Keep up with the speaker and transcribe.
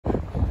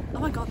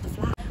god, the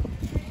flag.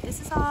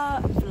 This is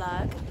our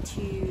vlog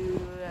to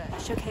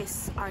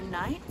showcase our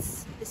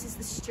nights. This is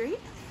the street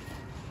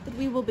that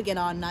we will begin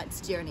our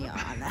night's journey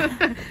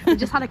on. We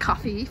just had a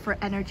coffee for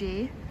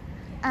energy.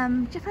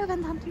 So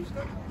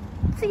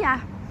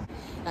yeah.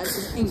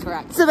 That's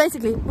incorrect. So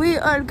basically, we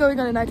are going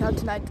on a night out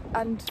tonight,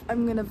 and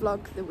I'm gonna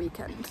vlog the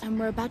weekend. And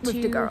we're about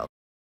with the girl.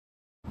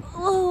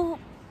 Oh,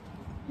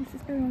 this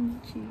is going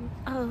on YouTube.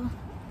 Oh,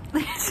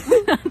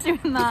 not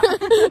doing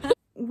that.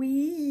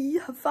 We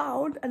have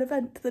found an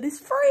event that is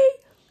free.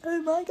 Oh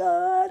my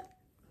god.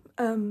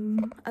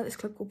 At this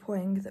club called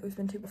Poing that we've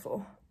been to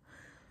before.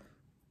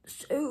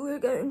 So we're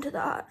going to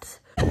that.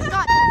 God. We're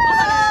about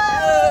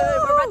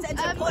to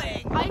enter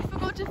Poing. I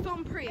forgot to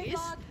film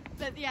Priest,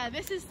 but yeah,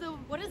 this is the.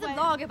 What is the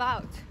vlog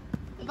about?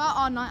 About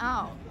our night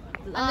out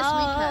and this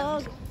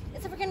weekend.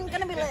 It's freaking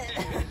gonna be lit.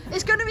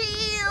 It's gonna be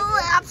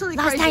absolutely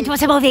Last crazy. night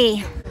was a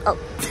movie. Oh.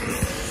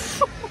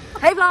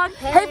 Hey vlog,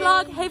 hey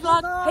vlog, hey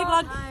vlog, hey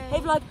vlog, hey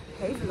vlog,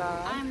 hey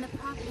vlog. I'm the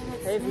prop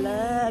minute. Hey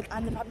vlog,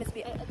 I'm the prop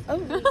minute. Oh,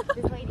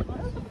 This lady.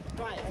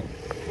 Right.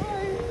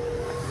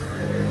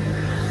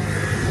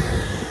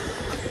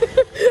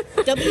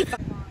 W.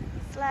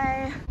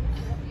 Slay.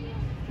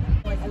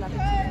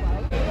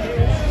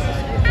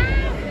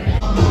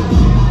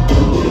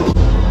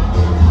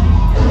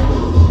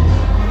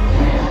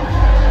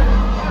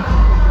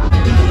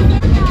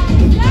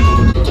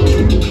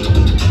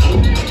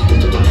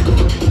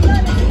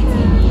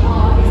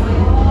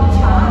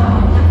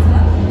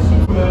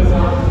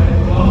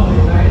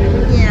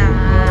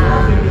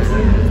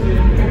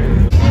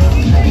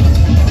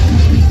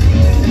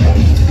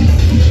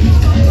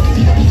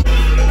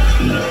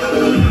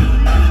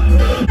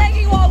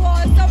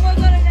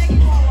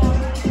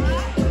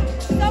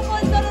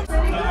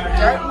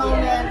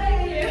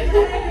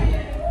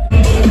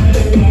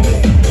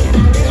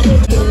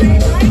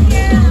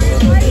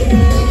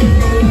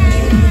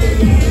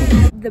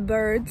 The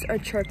birds are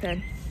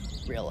chirping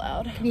real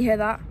loud. Can you hear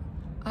that?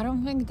 I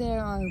don't think they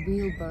are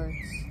real birds.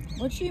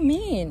 What do you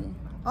mean?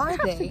 Are Have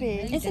to they? be.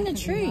 It's in a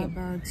tree.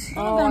 Birds.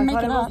 Oh, I make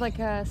thought it it was up. like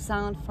a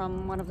sound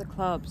from one of the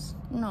clubs.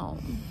 No,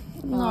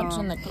 not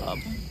in the club.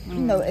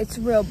 No, it's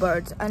real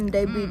birds, and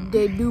they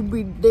do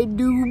be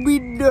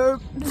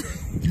derp.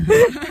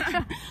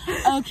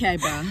 Okay,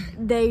 bro.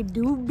 They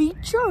do be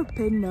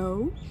chirping,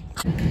 no.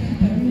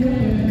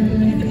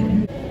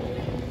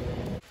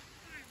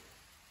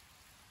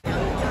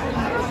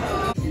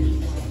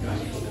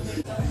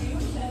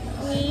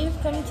 We've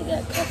come to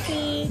get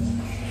coffee.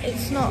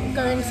 It's not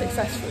going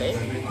successfully.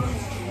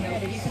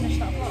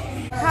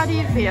 How do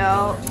you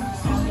feel?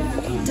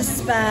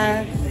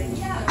 Despair.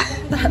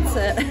 That's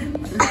it.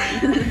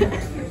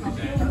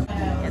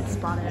 Get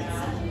spotted.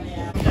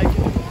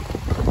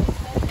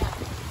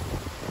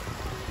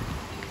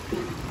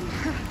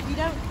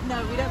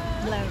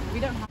 We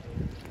don't have.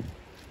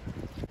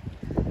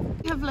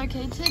 We have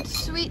located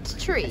Sweet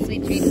Tree.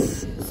 Sweet treat.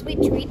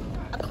 Sweet treat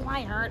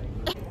acquired.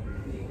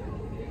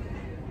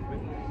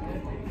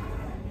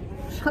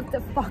 Shut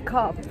the fuck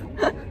up.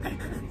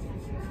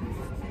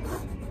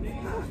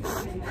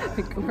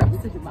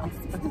 Grabs your mouth.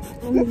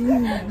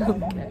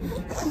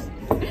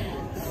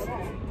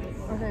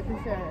 Okay, be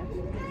serious.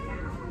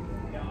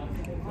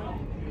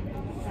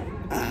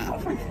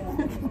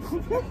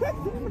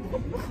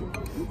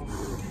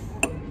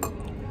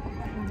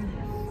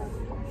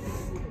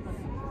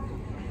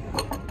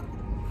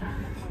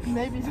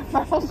 Maybe the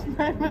mouse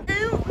moment.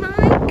 Oh my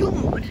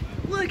god!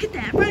 Look at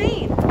that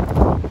rain!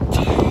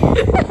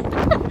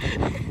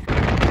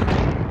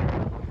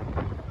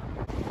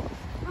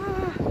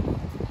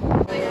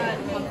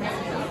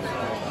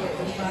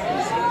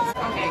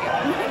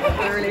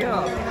 Really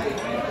hot.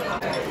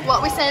 What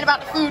are we saying about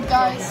the food,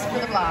 guys, for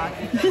the vlog?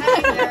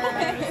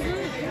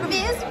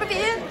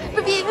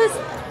 Reviews!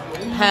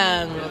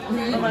 Ham.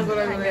 Oh my god,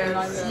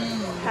 hangers.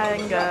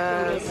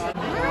 Hangers.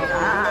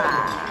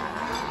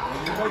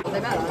 I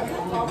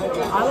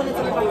wanted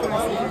to go back to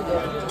my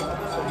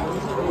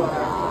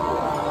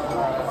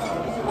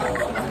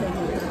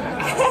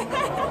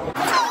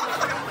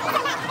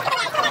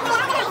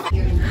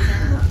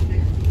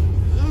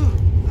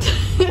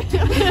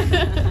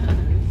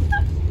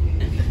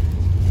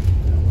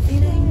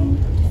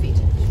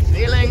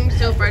Feeling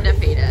super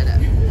defeated.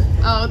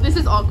 Oh, this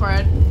is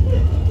awkward.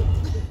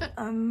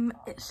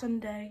 It's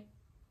Sunday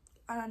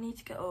and I need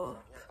to get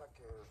up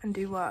and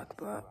do work,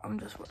 but I'm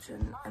just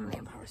watching Emily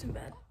and Paris in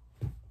bed.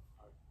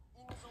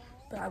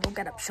 But I will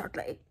get up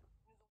shortly.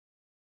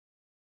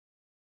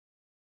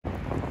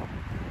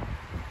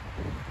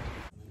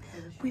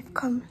 We've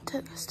come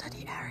to the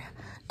study area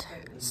to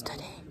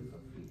study,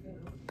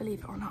 believe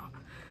it or not.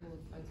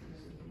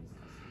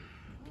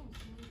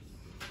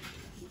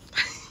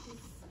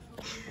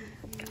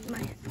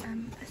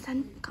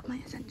 Got my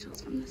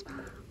essentials from the spa.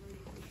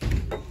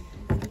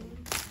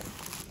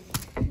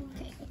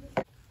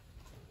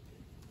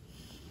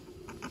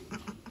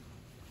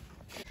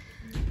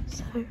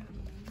 So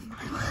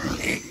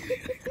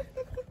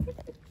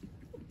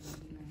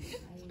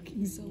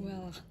Looking so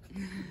well.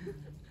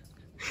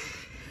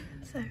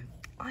 So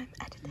I'm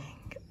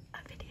editing a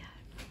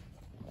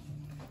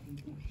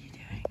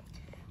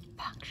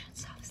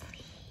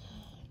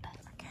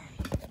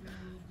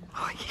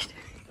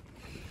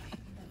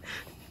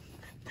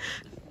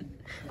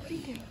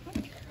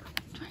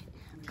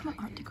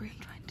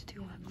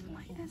do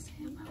my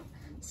SML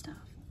stuff.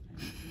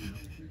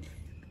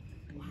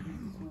 Wow.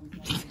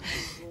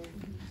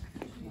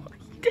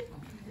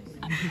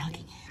 I'm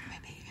vlogging here,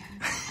 baby.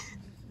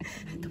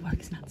 The work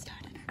is not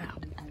started. Ow.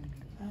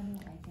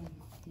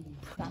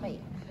 I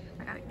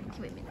got it. Thank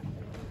you, wait a minute.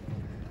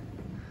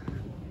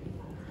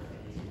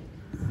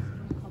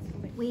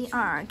 We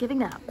are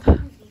giving up.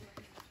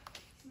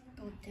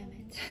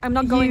 I'm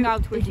not going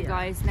out with you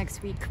guys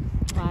next week.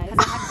 Why?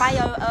 Because I have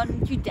bio on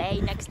today,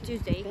 next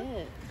Tuesday.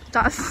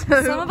 That's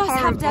so Some of us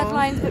horrible. have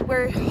deadlines, but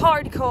we're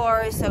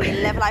hardcore, so we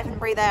live life and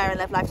breathe air and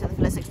live life to the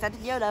fullest extent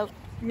in YOLO.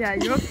 Yeah,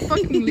 you're a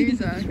fucking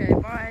loser. Okay,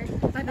 bye.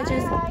 Bye,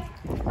 bitches.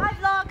 Bye,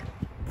 vlog.